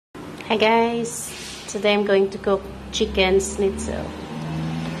Hi guys, today I'm going to cook chicken schnitzel.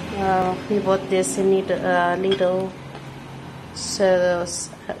 We bought this in little, so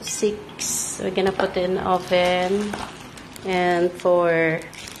 6. We're gonna put it in the oven, and for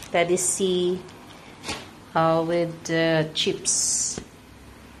Daddy C with chips.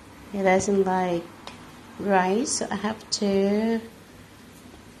 He doesn't like rice, so I have to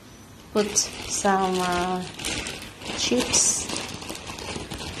put some chips.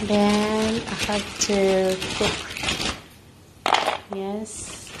 Then I have to cook,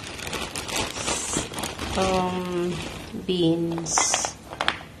 beans.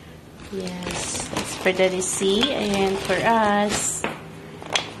 Yes, it's for Daddy C, and for us,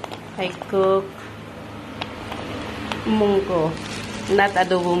 I cook Mongo, not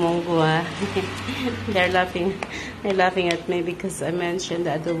adobo Mongo. They're laughing at me because I mentioned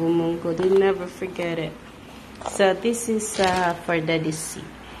the adobo Mongo. They never forget it. So this is for Daddy C.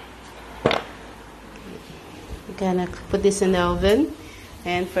 Gonna put this in the oven,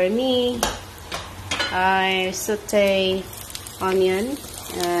 and for me, I saute onion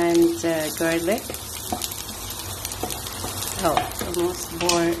and garlic. Oh, it's almost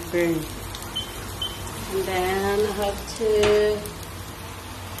burned. And then I have to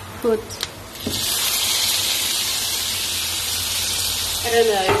put, I don't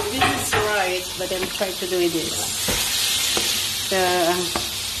know if this is right, but I'm trying to do this.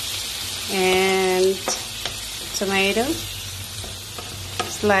 And tomato,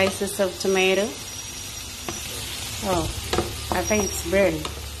 slices of tomato. Oh, I think it's burned.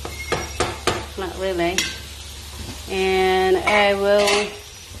 Not really. And I will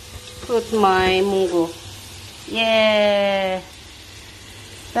put my Mongo. Yeah,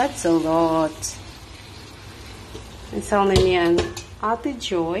 that's a lot. It's only an Ate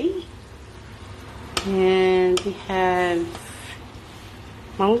Joy. And we have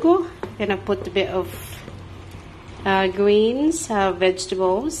Mongo. I'm gonna put a bit of greens,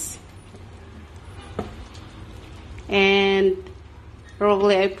 vegetables, and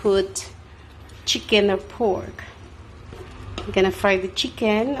probably I put chicken or pork. I'm gonna fry the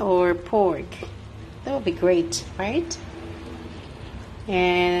chicken or pork. That would be great, right?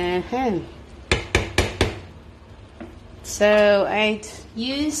 And so I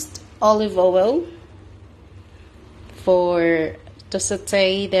used olive oil to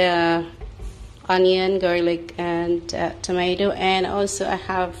saute the onion, garlic, and tomato, and also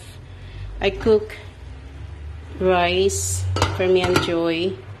I cook rice for me and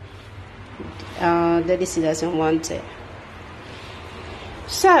Joy. Daddy C doesn't want it,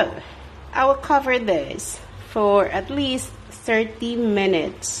 so I will cover this for at least 30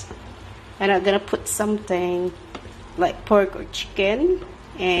 minutes, and I'm gonna put something like pork or chicken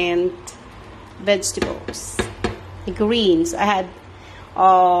and vegetables, greens. I had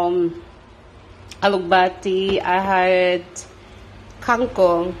alugbati, I had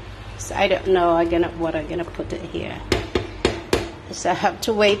kangkong, so I don't know what I'm gonna put it here. So I have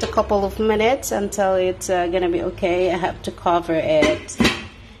to wait a couple of minutes until it's gonna be okay. I have to cover it,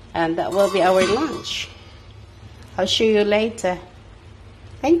 and that will be our lunch. I'll show you later.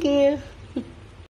 Thank you.